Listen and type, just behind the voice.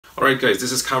Alright guys,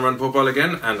 this is Kamran Popal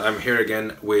again, and I'm here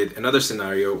again with another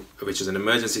scenario, which is an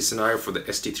emergency scenario for the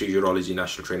ST3 Urology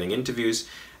National Training Interviews,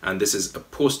 and this is a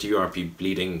post-URP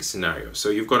bleeding scenario. So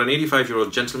you've got an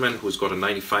 85-year-old gentleman who's got a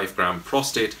 95-gram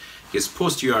prostate. He is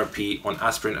post-URP on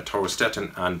aspirin,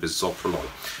 atorvastatin and bisoprolol.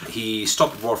 He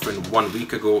stopped warfarin 1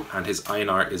 week ago and his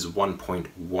INR is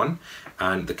 1.1,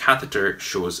 and the catheter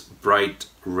shows bright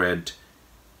red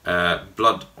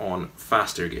blood on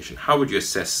fast irrigation. How would you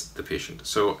assess the patient?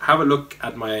 So have a look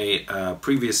at my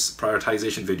previous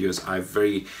prioritization videos. I've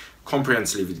very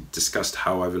comprehensively discussed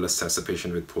how I will assess a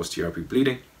patient with post-URP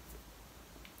bleeding.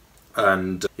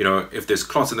 And if there's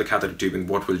clots in the catheter tubing,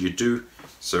 what will you do?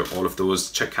 So all of those: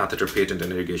 check catheter patent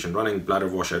and irrigation running, bladder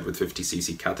washout with 50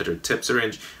 cc catheter tip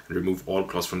syringe, and remove all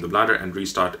clots from the bladder and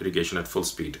restart irrigation at full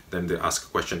speed. Then they ask a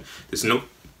question: there's no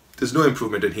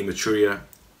improvement in hematuria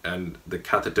and the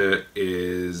catheter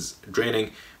is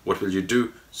draining, what will you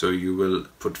do? So you will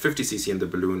put 50 cc in the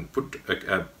balloon, put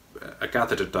a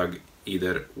catheter tug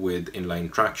either with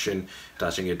inline traction,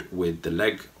 attaching it with the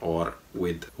leg or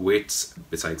with weights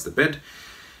besides the bed,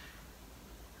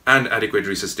 and adequate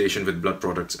resuscitation with blood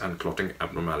products and clotting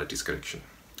abnormalities correction.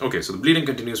 Okay, so the bleeding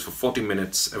continues for 40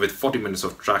 minutes with 40 minutes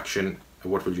of traction.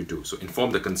 What will you do? So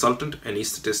inform the consultant,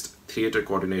 anesthetist, theatre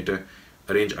coordinator,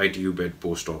 arrange ITU bed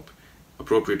post-op,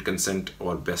 appropriate consent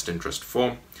or best interest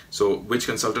form. So which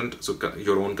consultant? So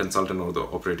your own consultant or the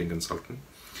operating consultant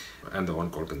and the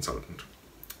on-call consultant.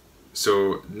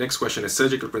 So next question is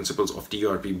surgical principles of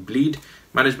TURP bleed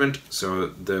management. So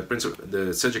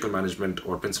the surgical management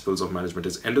or principles of management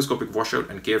is endoscopic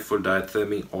washout and careful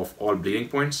diathermy of all bleeding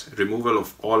points, removal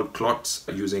of all clots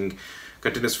using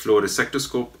continuous flow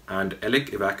resectoscope and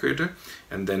ELIC evacuator,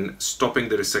 and then stopping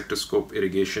the resectoscope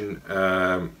irrigation.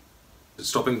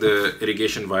 Stopping the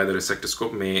irrigation via the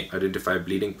resectoscope may identify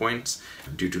bleeding points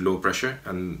due to low pressure,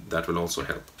 and that will also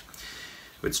help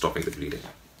with stopping the bleeding.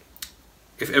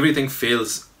 If everything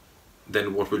fails,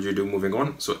 then what will you do moving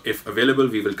on? So if available,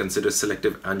 we will consider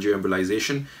selective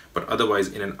angioembolization, but otherwise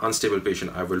in an unstable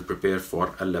patient, I will prepare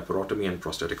for a laparotomy and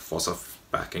prosthetic fossa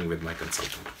backing with my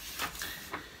consultant.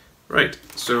 Right,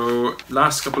 so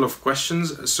last couple of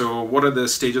questions. So what are the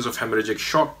stages of hemorrhagic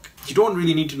shock? You don't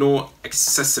really need to know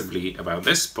excessively about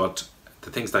this, but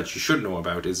the things that you should know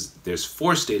about is there's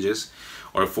 4 stages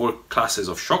or 4 classes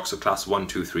of shock. So class 1,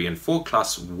 2, 3, and 4.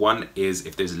 Class 1 is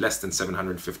if there's less than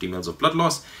 750 mils of blood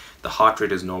loss, the heart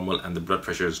rate is normal and the blood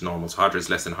pressure is normal. So heart rate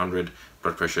is less than 100,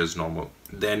 blood pressure is normal.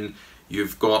 Then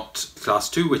you've got class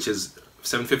 2, which is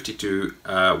 750 to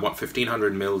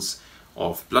 1500 mils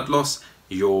of blood loss.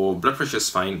 Your blood pressure is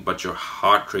fine, but your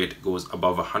heart rate goes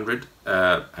above 100,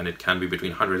 and it can be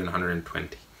between 100 and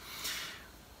 120.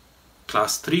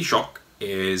 Class 3 shock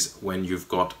is when you've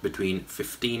got between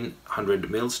 1500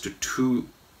 mils to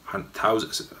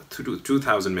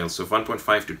 2000 mils, so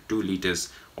 1.5 to 2 liters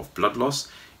of blood loss,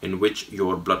 in which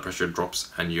your blood pressure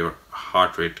drops and your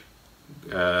heart rate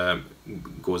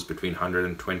goes between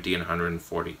 120 and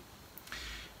 140.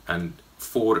 And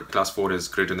class 4 is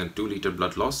greater than 2 liter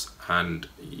blood loss, and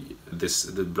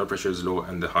the blood pressure is low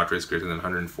and the heart rate is greater than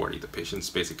 140. The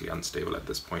patient's basically unstable at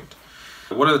this point.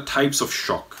 What are the types of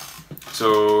shock?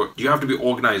 So you have to be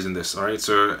organized in this, all right?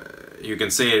 So you can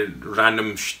say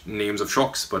random names of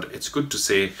shocks, but it's good to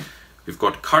say we've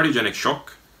got cardiogenic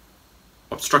shock,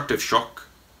 obstructive shock,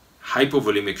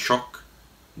 hypovolemic shock,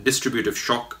 distributive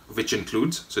shock, which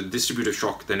includes, so distributive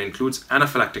shock then includes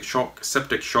anaphylactic shock,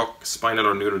 septic shock, spinal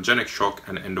or neurogenic shock,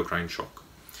 and endocrine shock.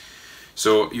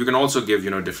 So you can also give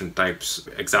different types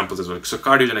examples as well. So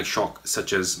cardiogenic shock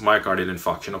such as myocardial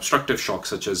infarction, obstructive shock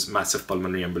such as massive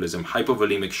pulmonary embolism,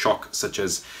 hypovolemic shock such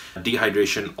as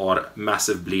dehydration or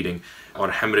massive bleeding or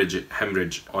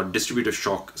hemorrhage, or distributive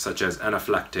shock such as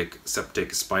anaphylactic,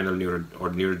 septic, spinal or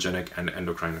neurogenic, and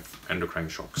endocrine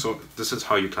shock. So this is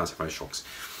how you classify shocks.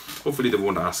 Hopefully they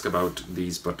won't ask about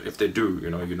these, but if they do, you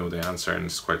know the answer, and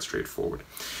it's quite straightforward.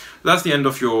 That's the end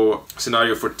of your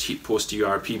scenario for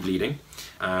post-TURP bleeding,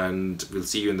 and we'll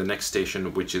see you in the next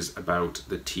station, which is about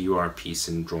the TURP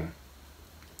syndrome,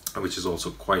 which is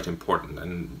also quite important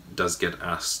and does get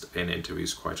asked in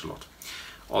interviews quite a lot.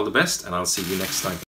 All the best, and I'll see you next time.